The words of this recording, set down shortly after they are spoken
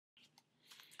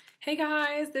Hey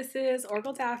guys, this is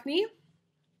Oracle Daphne.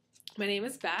 My name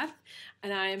is Beth,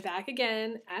 and I am back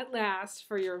again at last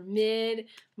for your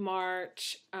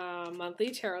mid-March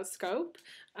monthly Horoscope.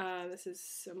 This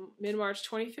is mid-March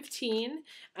 2015,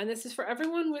 and this is for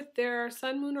everyone with their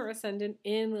sun, moon, or ascendant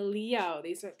in Leo.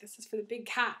 This is for the big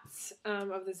cats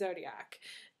of the zodiac,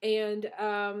 and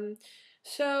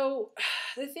so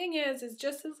the thing is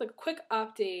just as like a quick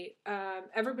update.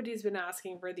 Everybody's been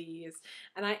asking for these,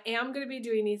 and I am going to be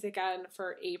doing these again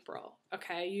for April,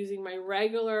 okay, using my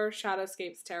regular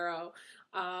Shadowscapes Tarot.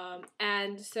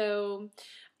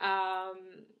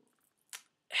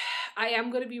 I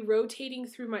am going to be rotating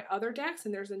through my other decks,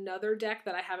 and there's another deck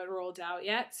that I haven't rolled out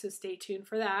yet, so stay tuned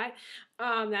for that.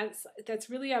 That's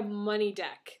really a money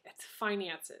deck. It's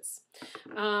finances.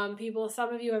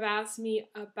 Some of you have asked me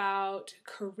about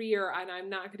career, and I'm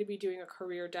not going to be doing a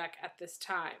career deck at this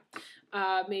time.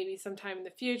 Maybe sometime in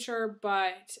the future,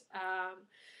 but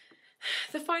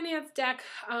the finance deck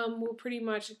will pretty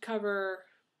much cover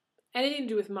anything to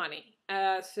do with money.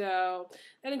 So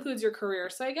that includes your career.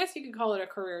 So I guess you could call it a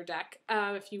career deck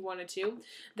if you wanted to.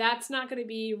 That's not going to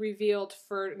be revealed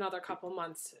for another couple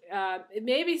months. It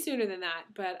may be sooner than that,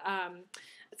 but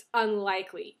it's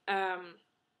unlikely.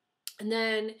 And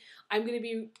then I'm going to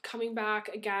be coming back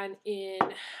again in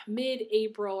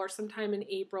mid-April or sometime in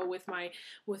April with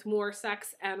more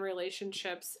sex and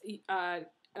relationships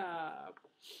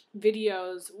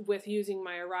videos with using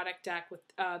my erotic deck with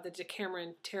the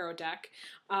Decameron Tarot deck.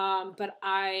 But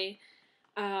I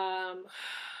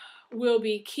will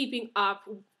be keeping up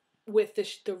with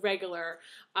the regular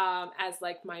as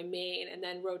like my main, and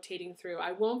then rotating through.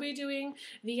 I won't be doing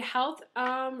the health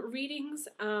readings.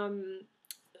 I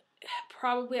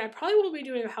probably won't be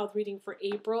doing a health reading for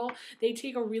April. They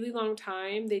take a really long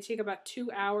time. They take about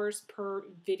 2 hours per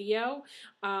video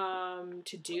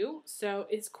to do. So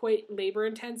it's quite labor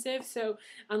intensive. So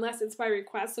unless it's by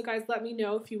request, so guys, let me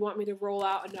know if you want me to roll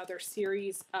out another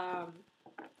series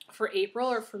for April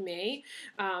or for May.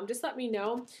 Just let me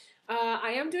know.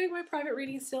 I am doing my private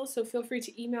reading still, so feel free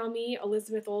to email me,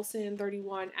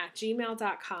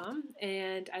 elizabetholson31@gmail.com,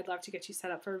 and I'd love to get you set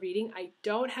up for a reading. I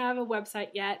don't have a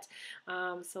website yet,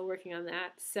 still working on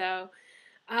that. So,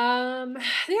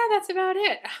 yeah, that's about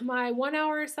it. My 1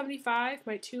 hour is $75,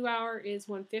 my 2 hour is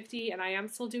 $150, and I am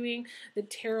still doing the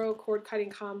tarot cord cutting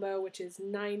combo, which is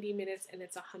 90 minutes, and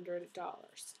it's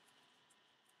 $100.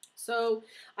 So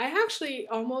I actually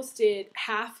almost did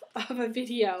half of a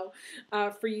video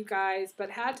for you guys,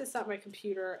 but had to stop my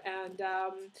computer. And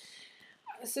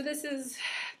so this is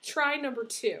try number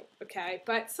 2, okay?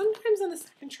 But sometimes on the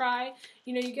second try,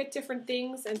 you get different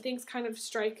things, and things kind of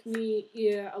strike me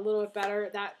a little bit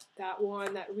better. That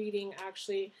reading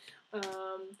actually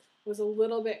was a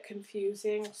little bit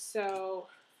confusing. So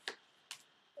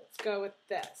let's go with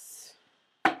this.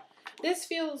 This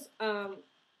feels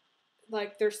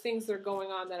like there's things that are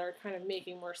going on that are kind of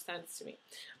making more sense to me.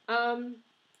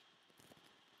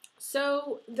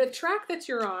 So the track that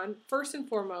you're on, first and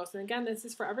foremost, and again, this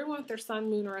is for everyone with their sun,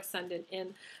 moon, or ascendant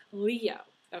in Leo,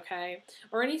 okay?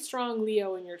 Or any strong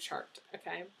Leo in your chart,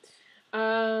 okay?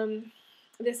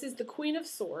 This is the Queen of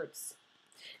Swords.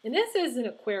 And this is an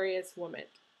Aquarius woman.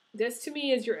 This to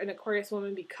me is an Aquarius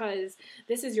woman because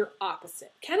this is your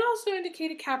opposite. Can also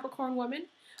indicate a Capricorn woman.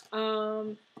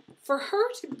 For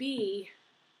her to be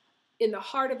in the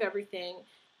heart of everything,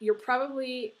 you're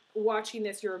probably watching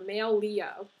this. You're a male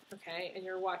Leo, okay, and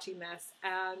you're watching this.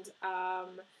 And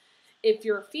if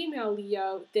you're a female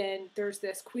Leo, then there's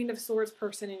this Queen of Swords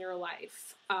person in your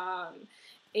life,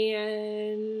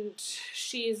 and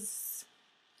she has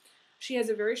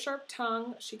a very sharp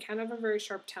tongue. She can have a very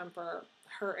sharp temper.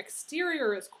 Her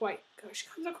exterior is she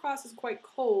comes across as quite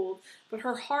cold, but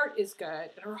her heart is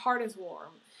good, and her heart is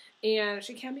warm. And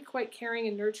she can be quite caring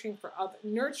and nurturing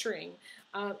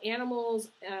animals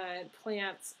and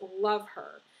plants love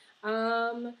her.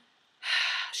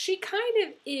 She kind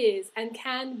of is and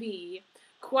can be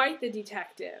quite the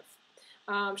detective.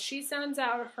 She sends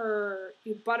out her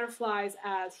butterflies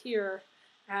as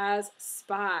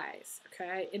spies,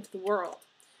 okay, into the world.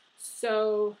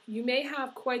 So you may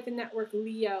have quite the network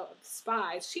Leo of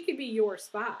spies. She could be your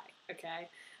spy, okay?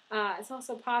 It's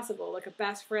also possible, like a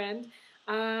best friend.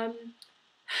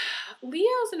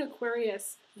 Leo's and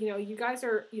Aquarius, you guys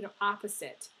are,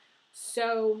 opposite.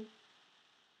 So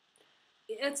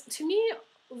to me,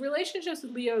 relationships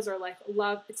with Leos are like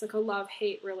love. It's like a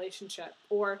love-hate relationship,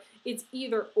 or it's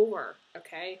either or,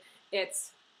 okay?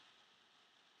 It's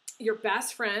your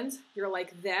best friends, you're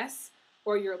like this,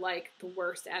 or you're like the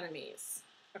worst enemies,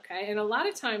 okay? And a lot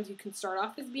of times you can start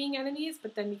off as being enemies,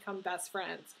 but then become best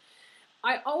friends.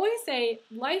 I always say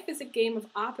life is a game of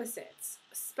opposites,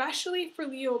 especially for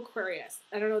Leo Aquarius.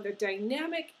 I don't know, the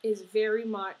dynamic is very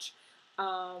much,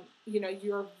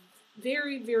 you're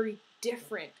very, very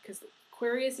different because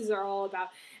Aquarius is all about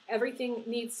everything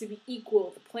needs to be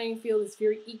equal. The playing field is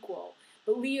very equal.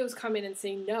 But Leos come in and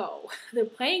say, no, the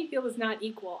playing field is not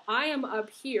equal. I am up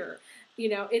here.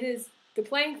 It is the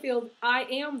playing field. I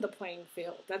am the playing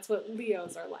field. That's what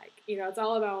Leos are like. It's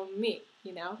all about me,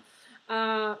 and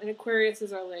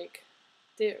Aquariuses are like,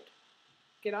 dude,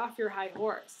 get off your high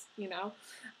horse,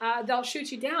 they'll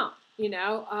shoot you down,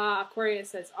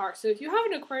 Aquariuses are. So if you have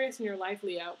an Aquarius in your life,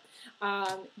 Leo,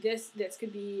 this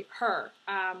could be her,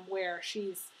 where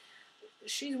she's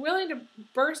willing to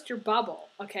burst your bubble,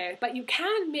 okay? But you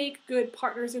can make good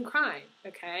partners in crime,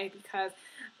 okay? Because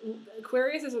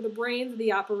Aquariuses are the brains of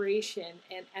the operation,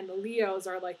 and the Leos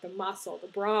are like the muscle, the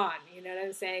brawn, you know what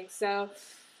I'm saying? So,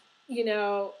 you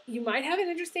might have an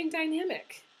interesting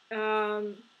dynamic.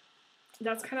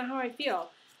 That's kind of how I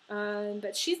feel.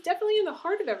 But she's definitely in the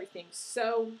heart of everything.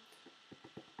 So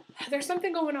there's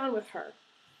something going on with her.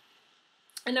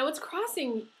 And now it's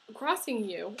crossing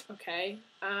you, okay?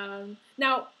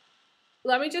 Now,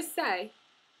 let me just say,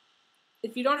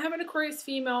 if you don't have an Aquarius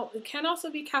female, it can also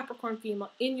be Capricorn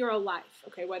female in your life,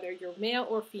 okay? Whether you're male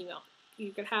or female,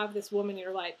 you could have this woman in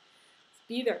your life.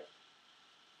 Either.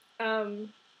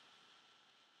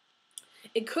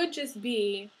 It could just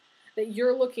be that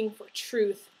you're looking for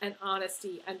truth and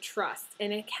honesty and trust.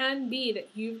 And it can be that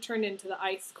you've turned into the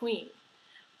Ice Queen.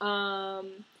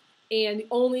 And the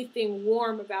only thing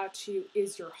warm about you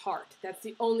is your heart. That's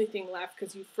the only thing left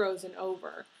because you've frozen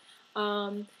over.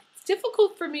 It's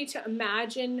difficult for me to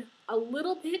imagine a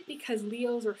little bit because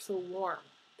Leos are so warm.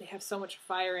 They have so much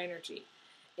fire energy.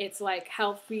 It's like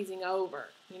hell freezing over.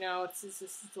 It's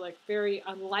just like very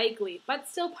unlikely, but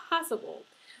still possible.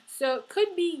 So it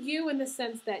could be you in the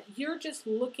sense that you're just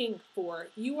looking for,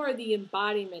 you are the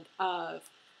embodiment of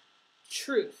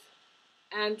truth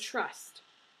and trust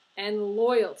and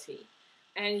loyalty,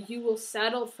 and you will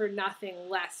settle for nothing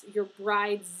less. You're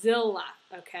bridezilla,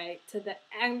 okay, to the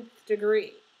nth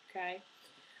degree, okay?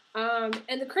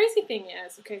 And the crazy thing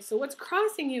is, okay, so what's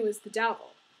crossing you is the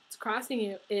devil. What's crossing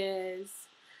you is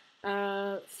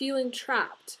feeling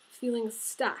trapped, feeling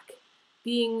stuck,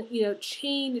 being,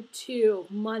 chained to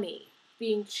money,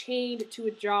 being chained to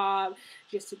a job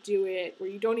just to do it, where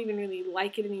you don't even really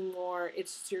like it anymore.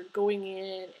 It's just you're going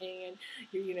in and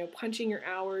you're, punching your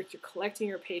hours, you're collecting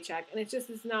your paycheck, and it's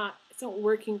not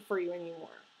working for you anymore.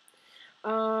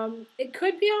 It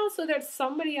could be also that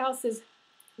somebody else has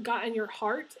gotten your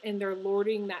heart and they're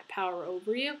lording that power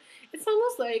over you. It's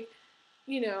almost like,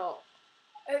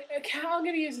 I'm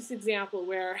going to use this example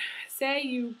where, say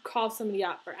you call somebody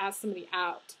up or ask somebody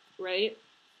out, right?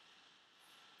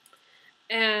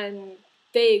 And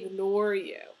they ignore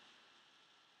you.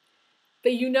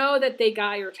 But you know that they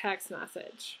got your text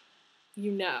message.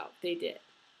 You know they did.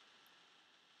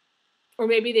 Or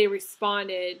maybe they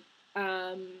responded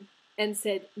and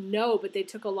said no, but they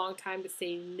took a long time to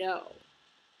say no.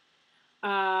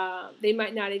 They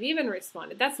might not have even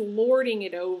responded. That's lording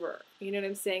it over. You know what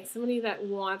I'm saying? Somebody that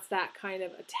wants that kind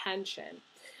of attention.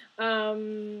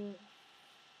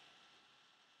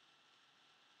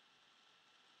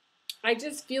 I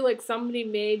just feel like somebody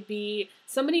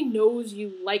knows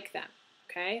you like them,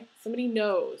 okay? Somebody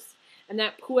knows. And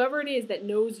that whoever it is that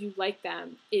knows you like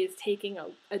them is taking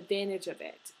advantage of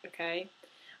it, okay?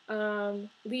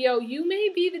 Leo, you may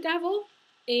be the devil,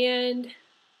 and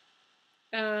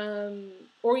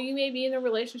or you may be in a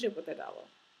relationship with the devil.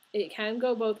 It can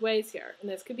go both ways here. And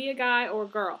this could be a guy or a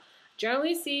girl.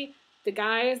 Generally see the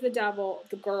guy is the devil,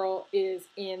 the girl is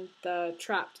in the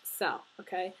trapped cell,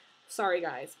 okay? Sorry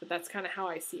guys, but that's kind of how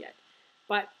I see it.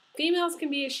 But females can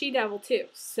be a she-devil too.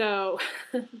 So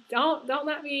don't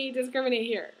let me discriminate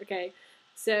here, okay?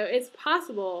 So it's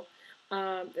possible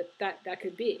that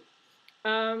could be.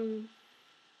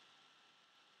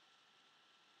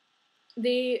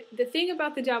 The thing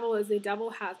about the devil is the devil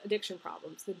has addiction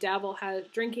problems. The devil has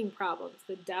drinking problems.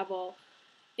 The devil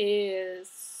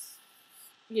is,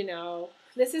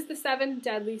 this is the 7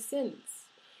 deadly sins.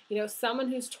 Someone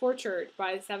who's tortured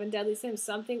by 7 deadly sins.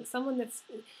 Someone that's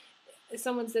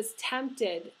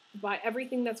tempted by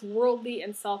everything that's worldly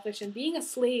and selfish and being a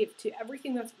slave to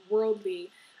everything that's worldly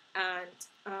and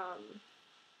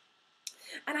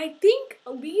I think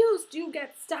Leos do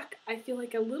get stuck, I feel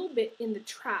like, a little bit in the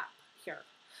trap here.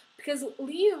 Because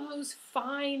Leos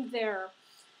find their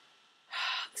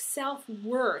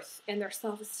self-worth and their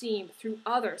self-esteem through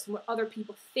others and what other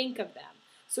people think of them.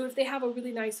 So if they have a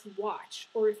really nice watch,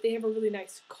 or if they have a really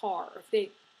nice car, or if they,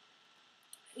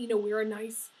 wear a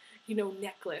nice,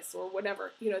 necklace or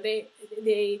whatever.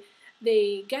 They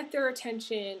get their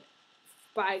attention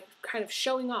by kind of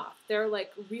showing off. They're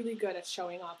like really good at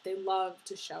showing off. They love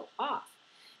to show off.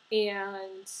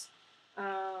 And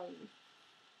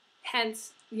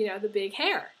hence, the big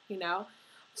hair.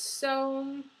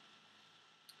 So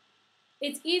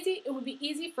it would be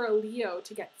easy for a Leo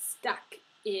to get stuck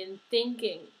in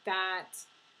thinking that,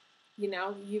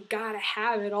 you've got to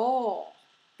have it all.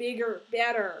 Bigger,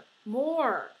 better,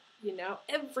 more,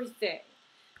 everything.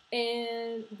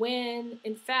 And when,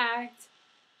 in fact,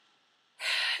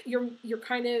 you're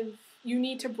kind of, you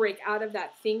need to break out of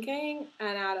that thinking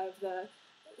and out of the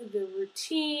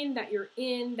routine that you're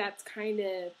in that's kind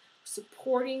of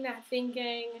supporting that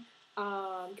thinking,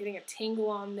 getting a tangle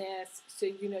on this. So,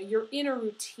 you're in a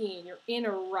routine, you're in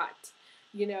a rut.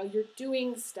 You're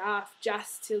doing stuff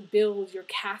just to build your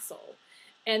castle.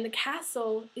 And the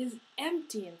castle is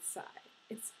empty inside.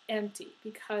 It's empty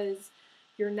because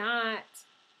you're not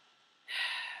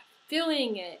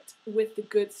filling it with the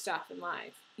good stuff in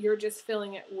life. You're just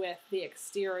filling it with the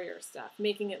exterior stuff,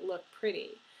 making it look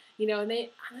pretty. And I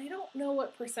don't know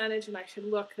what percentage, and I should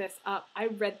look this up. I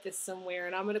read this somewhere,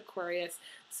 and I'm an Aquarius,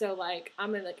 so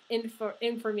I'm an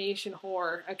information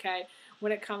whore, okay,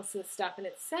 when it comes to this stuff. And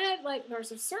it said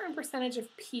there's a certain percentage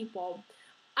of people.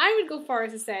 I would go far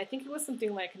as to say, I think it was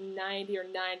something like 90 or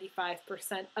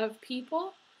 95% of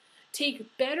people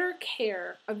take better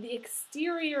care of the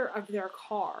exterior of their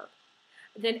car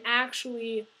than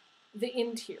actually the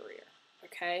interior,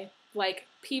 okay?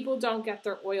 People don't get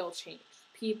their oil changed.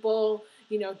 People,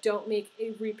 don't make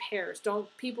repairs.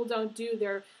 People don't do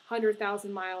their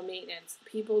 100,000-mile maintenance.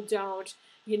 People don't,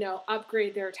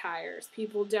 upgrade their tires.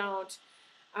 People don't,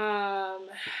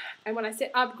 and when I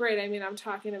say upgrade, I mean I'm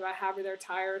talking about having their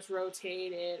tires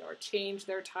rotated or change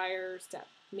their tires to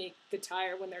make the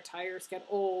tire when their tires get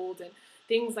old and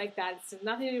things like that. It's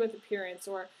nothing to do with appearance,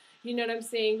 or, you know what I'm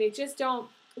saying? They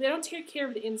don't take care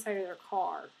of the inside of their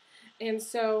car. And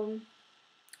so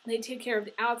they take care of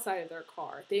the outside of their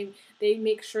car. They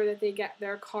make sure that they get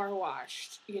their car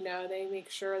washed. They make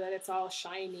sure that it's all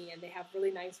shiny and they have really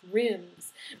nice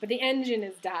rims. But the engine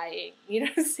is dying. You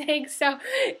know what I'm saying? So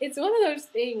it's one of those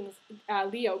things,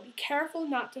 Leo, be careful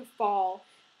not to fall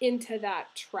into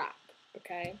that trap,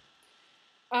 okay?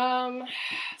 In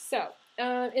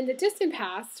the distant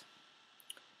past,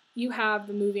 you have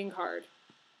the moving card.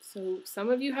 So some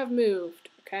of you have moved,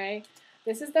 okay?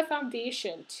 This is the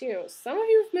foundation, too. Some of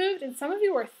you have moved, and some of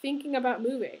you are thinking about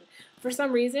moving. For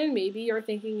some reason, maybe you're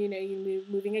thinking, you're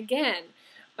moving again.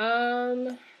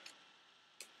 Some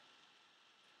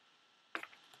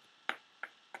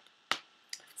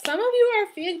of you are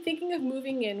thinking of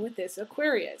moving in with this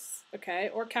Aquarius, okay,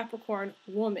 or Capricorn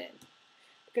woman,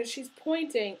 because she's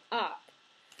pointing up,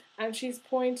 and she's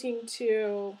pointing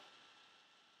to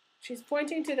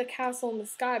the castle in the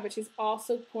sky, but she's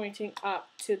also pointing up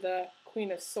to the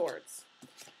Queen of Swords.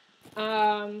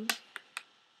 Some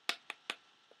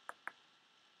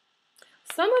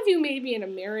of you may be in a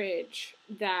marriage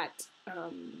that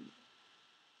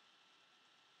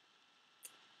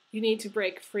you need to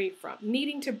break free from,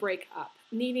 needing to break up,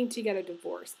 needing to get a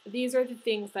divorce. These are the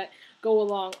things that go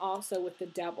along also with the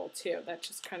devil, too. That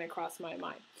just kind of crossed my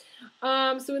mind.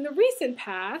 So in the recent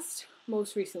past,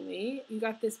 most recently, you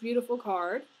got this beautiful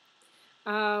card,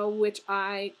 which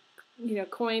I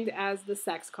coined as the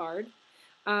sex card.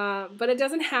 But it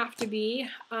doesn't have to be.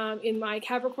 In my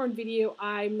Capricorn video,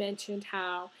 I mentioned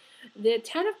how the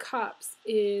Ten of Cups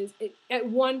is, at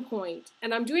one point,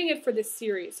 and I'm doing it for this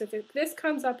series, so if this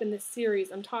comes up in this series,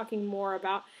 I'm talking more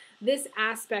about this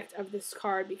aspect of this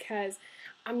card because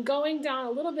I'm going down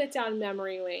a little bit down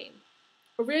memory lane.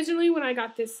 Originally, when I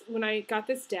got this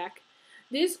deck,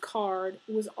 this card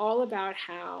was all about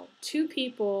how two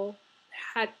people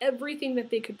had everything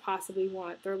that they could possibly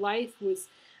want. Their life was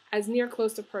as near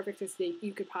close to perfect as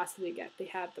you could possibly get. They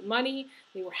had the money,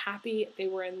 they were happy, they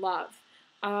were in love.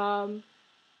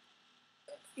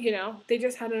 They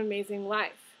just had an amazing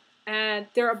life. And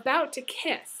they're about to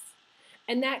kiss.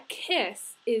 And that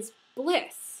kiss is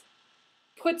bliss.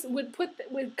 Would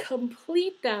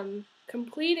complete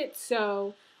it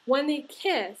so when they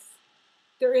kiss,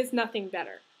 there is nothing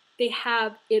better. They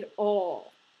have it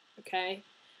all. Okay?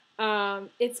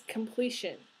 It's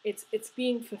completion. It's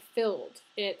being fulfilled.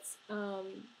 It's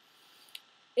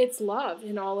love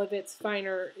in all of its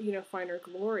finer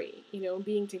glory.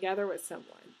 Being together with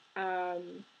someone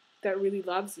that really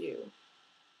loves you.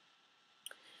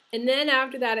 And then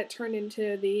after that, it turned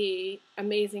into the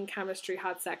amazing chemistry,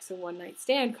 hot sex, and one night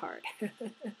stand card.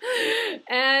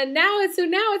 And now it's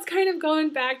kind of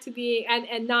going back to being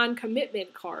and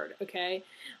non-commitment card. Okay.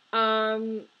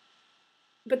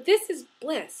 But this is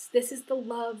bliss. This is the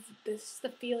love. This is the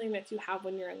feeling that you have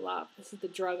when you're in love. This is the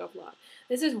drug of love.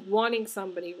 This is wanting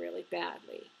somebody really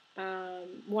badly,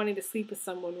 wanting to sleep with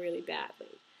someone really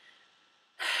badly.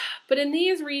 But in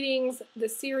these readings, the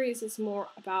series is more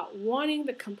about wanting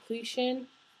the completion.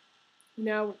 You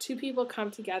know, where two people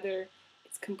come together,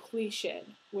 it's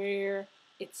completion, where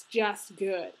it's just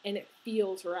good and it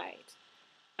feels right.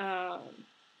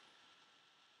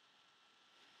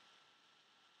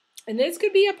 And this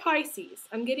could be a Pisces.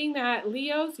 I'm getting that.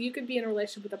 Leos, you could be in a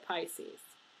relationship with a Pisces.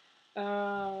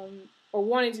 Or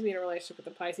wanting to be in a relationship with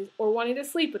a Pisces. Or wanting to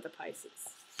sleep with a Pisces.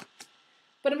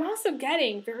 But I'm also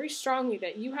getting very strongly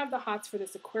that you have the hots for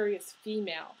this Aquarius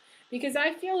female. Because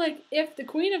I feel like if the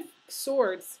Queen of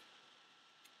Swords,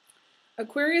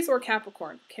 Aquarius or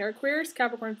Capricorn, Aquarius,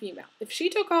 Capricorn female, if she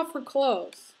took off her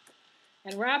clothes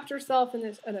and wrapped herself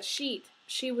in a sheet,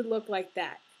 she would look like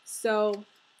that. So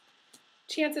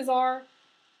chances are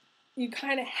you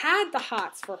kind of had the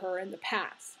hots for her in the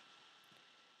past.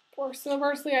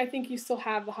 Personally, I think you still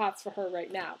have the hots for her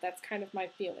right now. That's kind of my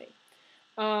feeling.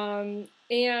 But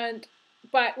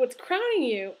what's crowning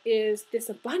you is this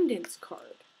abundance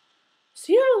card.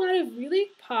 So you have a lot of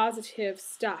really positive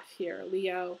stuff here,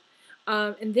 Leo.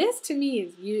 And this to me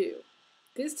is you.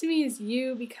 This to me is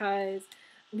you because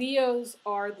Leos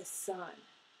are the sun.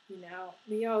 You know,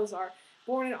 Leos are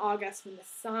born in August when the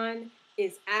sun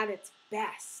is at its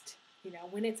best. You know,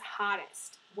 when it's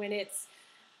hottest, when it's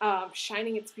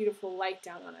shining its beautiful light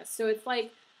down on us. So it's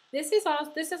like this is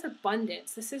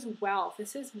abundance. This is wealth.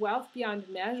 This is wealth beyond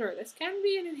measure. This can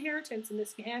be an inheritance, and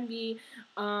this can be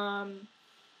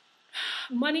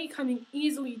money coming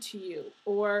easily to you,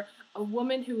 or a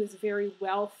woman who is very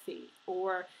wealthy,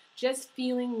 or just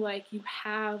feeling like you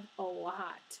have a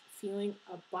lot, feeling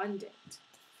abundant.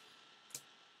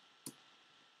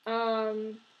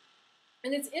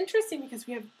 And it's interesting because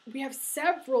we have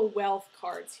several wealth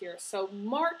cards here. So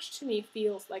March to me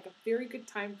feels like a very good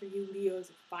time for you Leos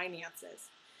of finances.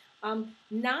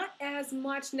 Not as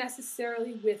much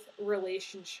necessarily with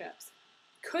relationships.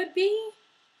 Could be.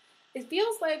 It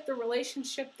feels like the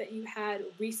relationship that you had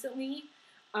recently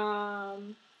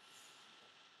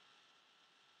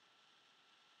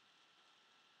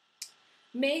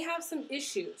may have some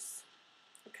issues.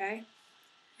 Okay?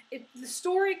 The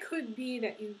story could be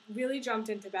that you really jumped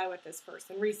into bed with this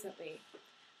person recently,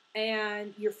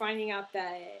 and you're finding out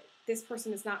that this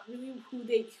person is not really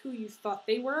who you thought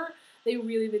they were. They were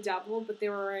really the devil, but they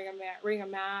were wearing a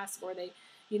mask, or they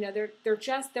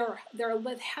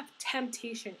have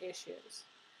temptation issues.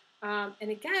 And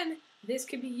again, this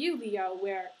could be you, Leo,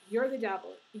 where you're the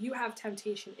devil. You have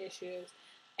temptation issues,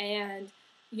 and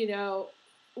you know.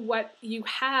 What you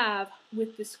have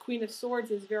with this Queen of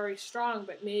Swords is very strong,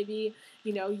 but maybe,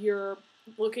 you know, you're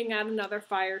looking at another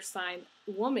fire sign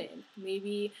woman.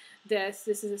 Maybe this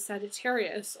is a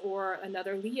Sagittarius or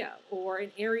another Leo or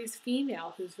an Aries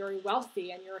female who's very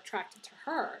wealthy and you're attracted to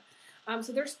her.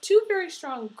 So there's two very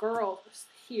strong girls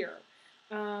here.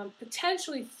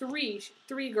 Potentially three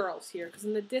girls here, because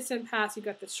in the distant past you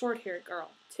got the short-haired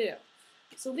girl too.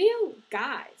 So Leo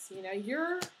guys, you know,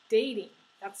 you're dating.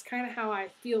 That's kind of how I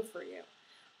feel for you.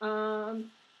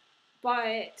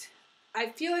 But I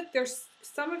feel like there's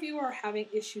some of you are having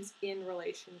issues in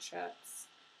relationships.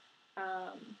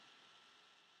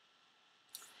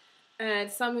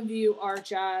 And some of you are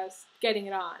just getting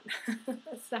it on.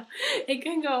 So it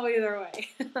can go either way.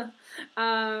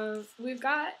 We've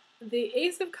got the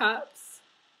Ace of Cups,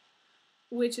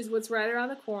 which is what's right around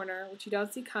the corner, which you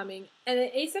don't see coming. And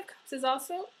the Ace of Cups is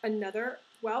also another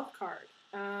wealth card.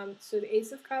 So the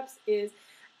Ace of Cups is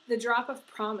the drop of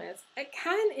promise. It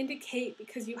can indicate,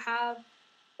 because you have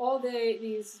all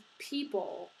these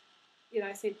people, you know,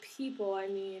 I say people, I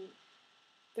mean,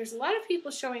 there's a lot of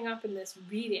people showing up in this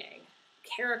reading,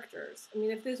 characters. I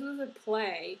mean, if this was a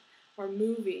play or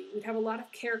movie, we'd have a lot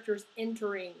of characters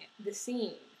entering the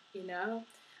scene, you know?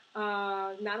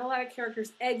 Not a lot of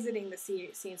characters exiting the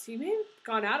scene. So you may have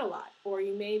gone out a lot, or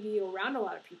you may be around a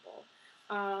lot of people.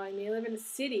 You may live in a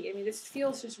city. I mean, this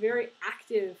feels just very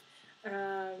active.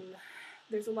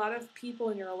 There's a lot of people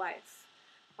in your life.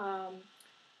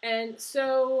 And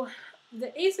so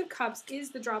the Ace of Cups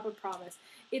is the drop of promise.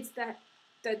 It's that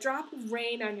drop of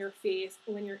rain on your face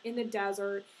when you're in the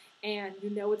desert and you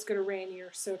know it's going to rain and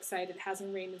you're so excited. It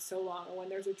hasn't rained in so long. Or when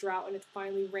there's a drought and it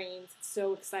finally rains, it's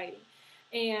so exciting.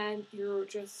 And you're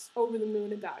just over the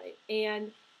moon about it.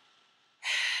 And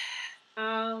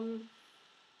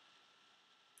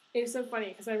it's so funny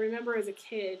because I remember as a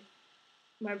kid,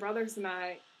 my brothers and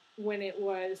I, when it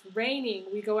was raining,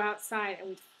 we go outside and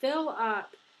we fill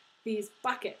up these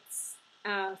buckets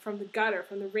from the gutter,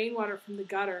 from the rainwater from the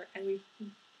gutter, and we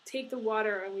take the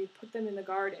water and we put them in the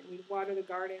garden. We'd water the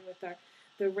garden with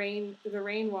the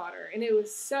rainwater, and it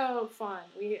was so fun.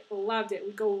 We loved it.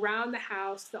 We'd go around the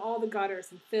house to all the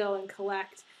gutters and fill and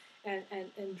collect and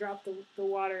drop the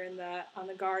water on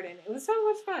the garden. It was so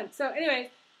much fun. So anyway,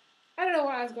 I don't know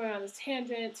why I was going on this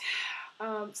tangent.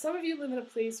 Some of you live in a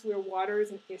place where water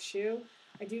is an issue.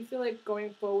 I do feel like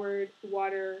going forward,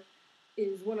 water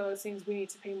is one of those things we need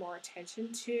to pay more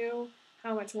attention to.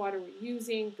 How much water we're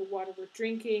using, the water we're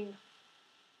drinking.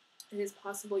 It is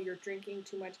possible you're drinking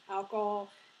too much alcohol,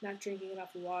 not drinking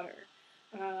enough water.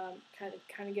 Kind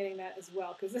of getting that as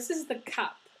well, because this is the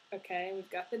cup, okay? We've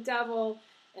got the devil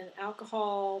and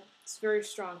alcohol. It's very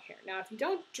strong here. Now, if you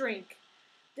don't drink,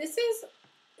 this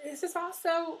is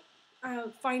also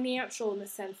financial in the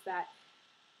sense that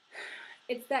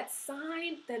it's that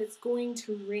sign that it's going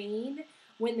to rain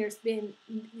when there's been,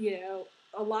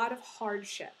 a lot of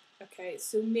hardship. Okay,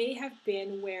 so may have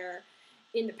been where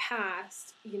in the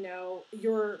past,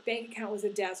 your bank account was a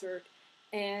desert,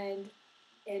 and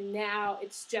now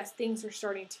it's just things are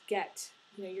starting to get,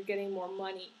 you're getting more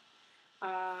money.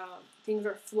 Things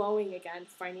are flowing again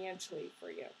financially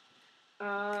for you.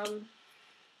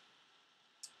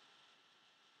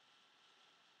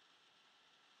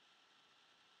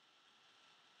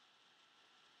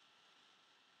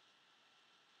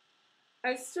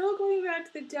 I'm still going back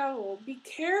to the devil. Be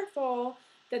careful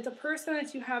that the person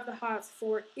that you have the hots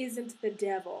for isn't the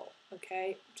devil,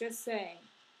 okay? Just saying.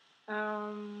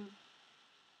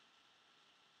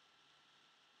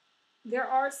 There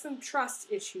are some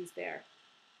trust issues there.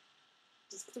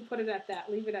 Just to put it at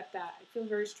that. Leave it at that. I feel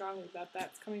very strongly about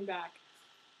that. It's coming back.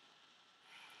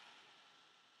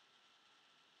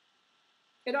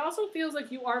 It also feels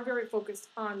like you are very focused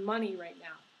on money right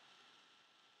now.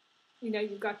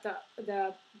 You've got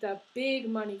the big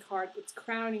money card that's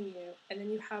crowning you, and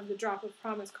then you have the drop of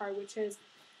promise card, which is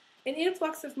an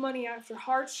influx of money after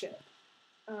hardship.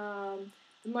 The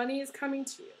money is coming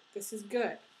to you. This is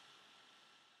good.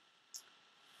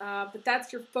 But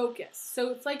that's your focus.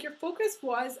 So it's like your focus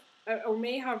was, or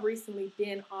may have recently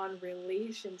been, on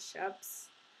relationships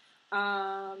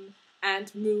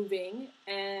and moving,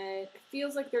 and it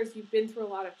feels like you've been through a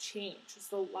lot of change.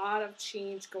 There's a lot of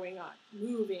change going on.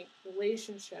 Moving,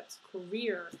 relationships,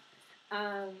 career,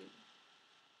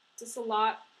 just a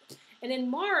lot. And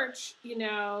in March,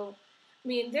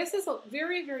 this is a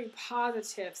very, very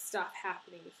positive stuff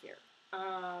happening here.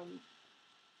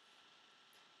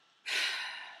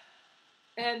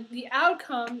 And the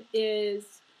outcome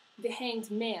is the Hanged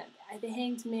Man. The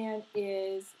Hanged Man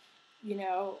is,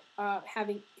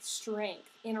 having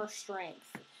strength, inner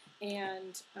strength,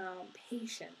 and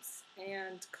patience,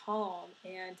 and calm.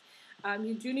 And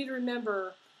you do need to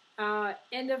remember,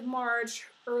 end of March,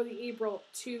 early April,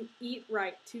 to eat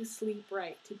right, to sleep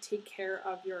right, to take care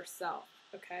of yourself,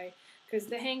 okay? Because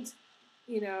the Hanged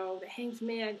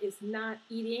Man is not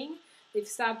eating. They've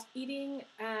stopped eating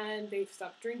and they've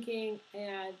stopped drinking,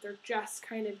 and they're just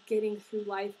kind of getting through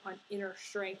life on inner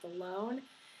strength alone.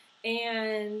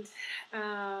 And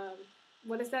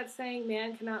what is that saying?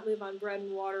 Man cannot live on bread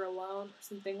and water alone, or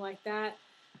something like that.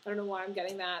 I don't know why I'm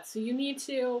getting that. So you need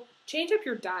to change up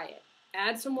your diet.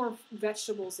 Add some more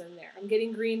vegetables in there. I'm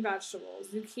getting green vegetables,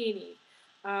 zucchini.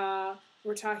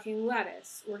 We're talking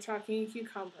lettuce. We're talking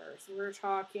cucumbers. We're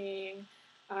talking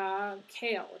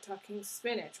kale, we're talking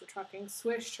spinach, we're talking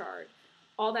Swiss chard,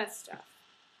 all that stuff.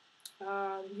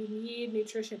 You need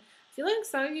nutrition. I feel like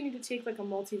some of you need to take like a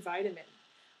multivitamin.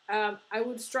 I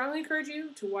would strongly encourage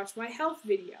you to watch my health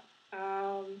video.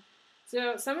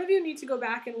 So some of you need to go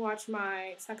back and watch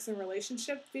my sex and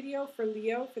relationship video for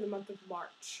Leo for the month of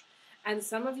March. And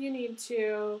some of you need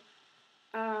to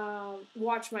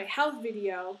watch my health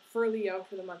video for Leo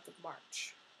for the month of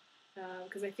March.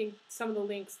 Because I think some of the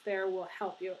links there will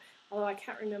help you. Although I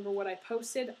can't remember what I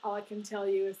posted, all I can tell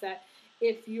you is that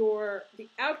if the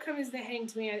outcome is the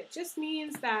Hanged Man, it just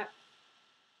means that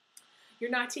you're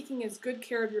not taking as good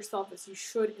care of yourself as you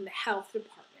should in the health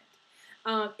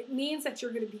department. It means that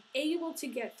you're going to be able to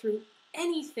get through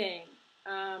anything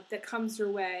that comes your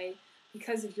way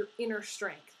because of your inner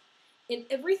strength. In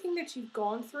everything that you've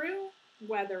gone through,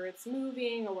 whether it's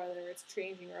moving or whether it's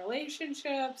changing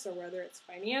relationships or whether it's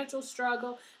financial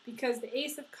struggle, because the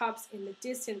Ace of Cups in the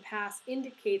distant past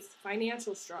indicates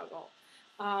financial struggle,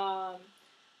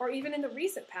 or even in the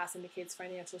recent past indicates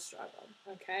financial struggle,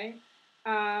 okay?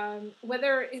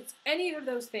 Whether it's any of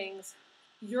those things,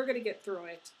 you're going to get through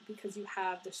it because you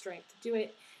have the strength to do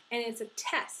it, and it's a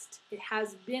test. It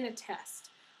has been a test,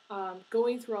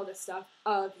 going through all this stuff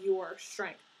of your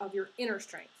strength, of your inner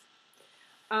strength.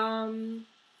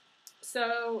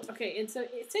 So, okay, and so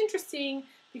it's interesting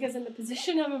because in the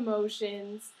position of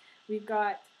emotions, we've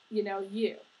got,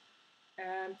 you.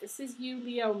 This is you,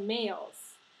 Leo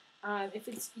males. If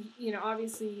it's,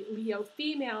 obviously Leo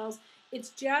females, it's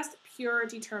just pure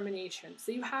determination.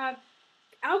 So you have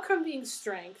outcome being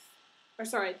strength,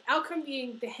 outcome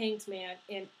being the hanged man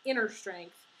and inner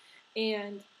strength,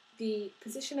 and the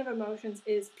position of emotions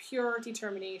is pure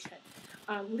determination.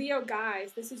 Leo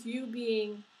guys, this is you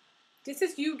getting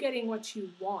what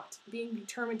you want, being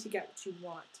determined to get what you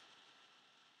want.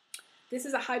 This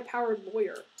is a high-powered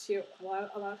lawyer, too. A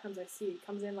lot of times I see it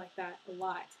comes in like that a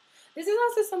lot. This is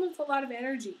also someone with a lot of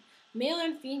energy. Male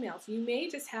and female. So you may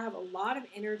just have a lot of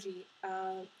energy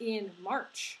in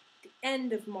March, the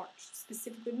end of March,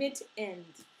 specifically mid to end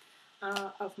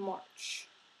of March.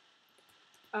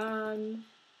 And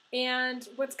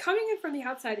what's coming in from the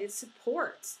outside is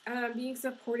support, being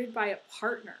supported by a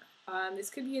partner. This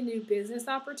could be a new business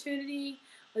opportunity.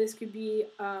 This could be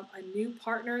a new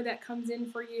partner that comes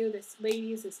in for you.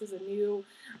 Ladies, this is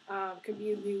could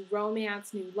be a new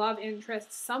romance, new love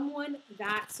interest, someone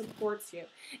that supports you.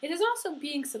 It is also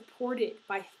being supported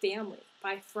by family,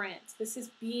 by friends. This is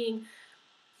being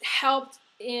helped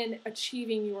in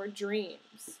achieving your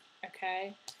dreams,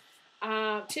 okay?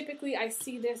 Typically, I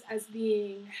see this as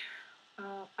being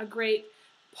a great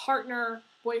partner,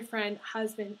 boyfriend,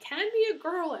 husband. Can be a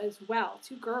girl as well,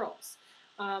 2 girls.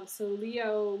 So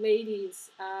Leo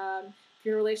ladies, if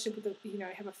you're in a relationship with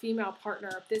have a female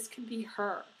partner, this could be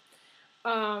her.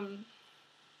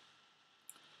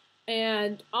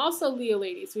 And also Leo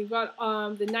ladies, we've got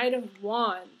the Knight of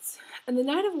Wands. And the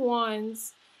Knight of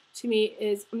Wands, to me,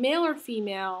 is male or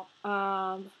female.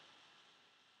 And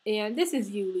this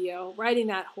is you, Leo, riding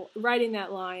that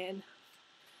lion.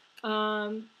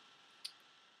 And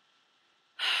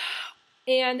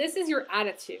this is your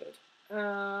attitude.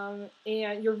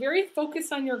 And you're very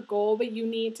focused on your goal, but you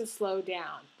need to slow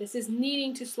down. This is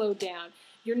needing to slow down.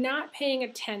 You're not paying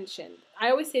attention. I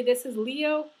always say this is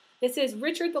Leo, this is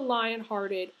Richard the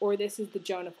Lion-Hearted, or this is the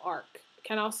Joan of Arc. It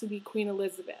can also be Queen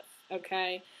Elizabeth,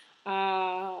 okay?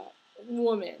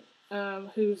 Woman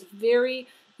who's very,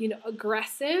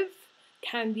 aggressive,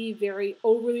 can be very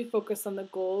overly focused on the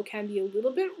goal, can be a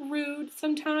little bit rude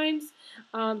sometimes.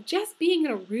 Just being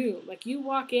in a room, like you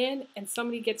walk in and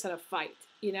somebody gets in a fight,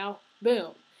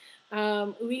 boom.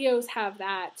 Leos have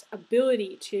that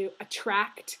ability to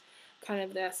attract kind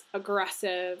of this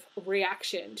aggressive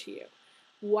reaction to you.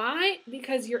 Why?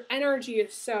 Because your energy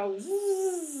is so,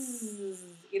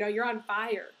 you're on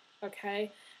fire,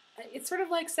 okay? It's sort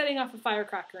of like setting off a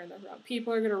firecracker in the room.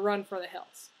 People are going to run for the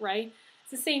hills, right?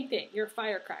 It's the same thing. You're a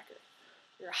firecracker.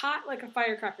 You're hot like a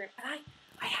firecracker. And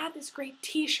I had this great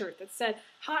t-shirt that said,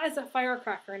 hot as a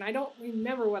firecracker, and I don't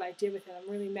remember what I did with it. I'm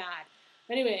really mad.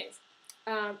 Anyways,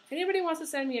 if anybody wants to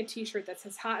send me a t-shirt that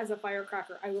says hot as a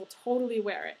firecracker, I will totally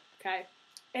wear it, okay?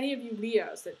 Any of you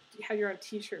Leos that have your own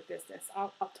t-shirt business,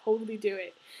 I'll totally do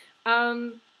it.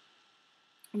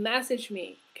 Message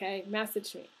me, okay?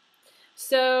 Message me.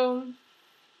 So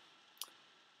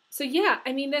yeah,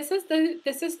 I mean, this is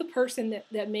the person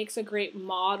that makes a great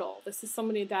model. This is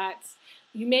somebody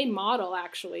you may model,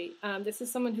 actually. This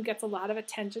is someone who gets a lot of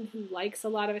attention, who likes a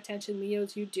lot of attention.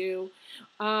 Leos, you do.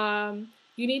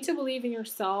 You need to believe in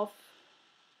yourself,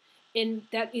 in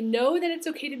that you know that it's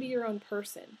okay to be your own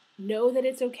person. Know that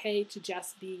it's okay to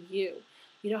just be you.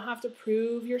 You don't have to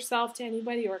prove yourself to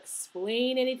anybody or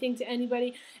explain anything to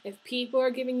anybody. If people are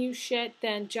giving you shit,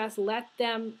 then just let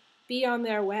them be on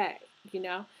their way,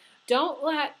 Don't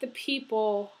let the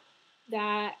people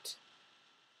that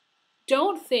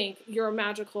don't think you're a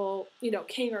magical,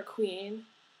 king or queen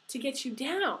to get you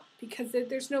down, because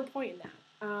there's no point in that.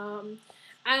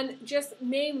 And just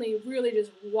mainly, really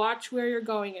just watch where you're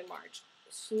going in March.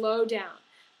 Slow down.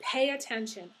 Pay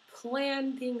attention.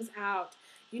 Plan things out.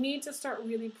 You need to start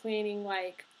really planning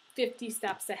like 50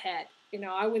 steps ahead.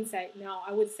 I would say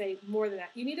more than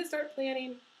that. You need to start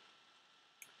planning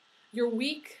your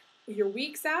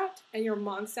weeks out and your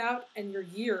months out and your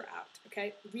year out,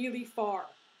 okay? Really far.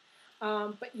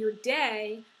 But your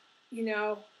day,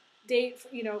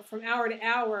 from hour to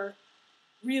hour,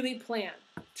 really plan.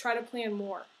 Try to plan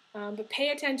more. But pay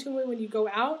attention when you go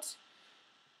out,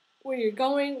 where you're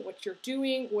going, what you're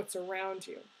doing, what's around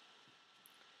you.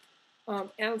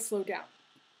 And slow down.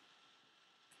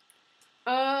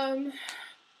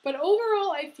 But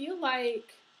overall, I feel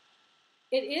like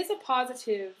it is a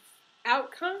positive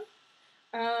outcome.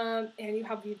 And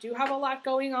you do have a lot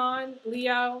going on,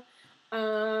 Leo.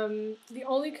 The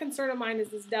only concern of mine is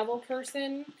this devil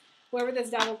person. Whoever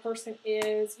this devil person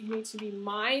is, you need to be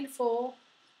mindful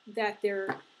that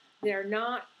they're They're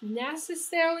not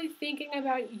necessarily thinking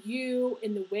about you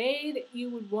in the way that you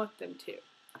would want them to,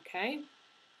 okay?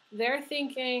 They're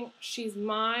thinking, she's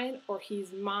mine or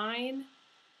he's mine,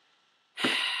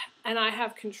 and I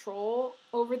have control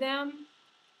over them.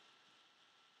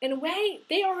 In a way,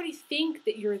 they already think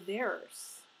that you're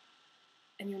theirs,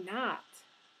 and you're not.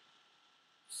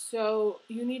 So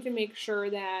you need to make sure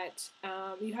that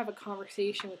you have a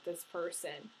conversation with this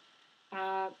person.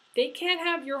 They can't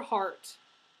have your heart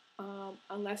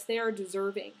unless they are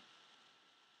deserving.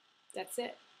 That's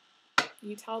it.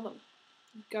 You tell them.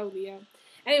 Go, Leo.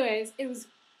 Anyways, it was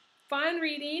fun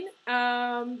reading.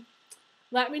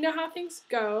 Let me know how things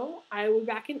go. I will be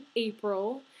back in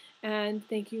April. And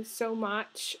thank you so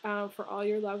much for all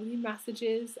your lovely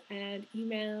messages and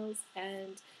emails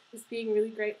and just being really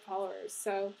great followers.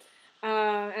 So,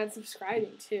 and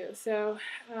subscribing too. So,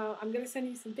 I'm going to send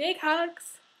you some big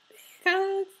hugs. Big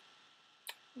hugs.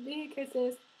 Big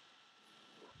kisses.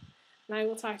 And I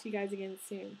will talk to you guys again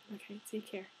soon. Okay, take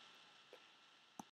care.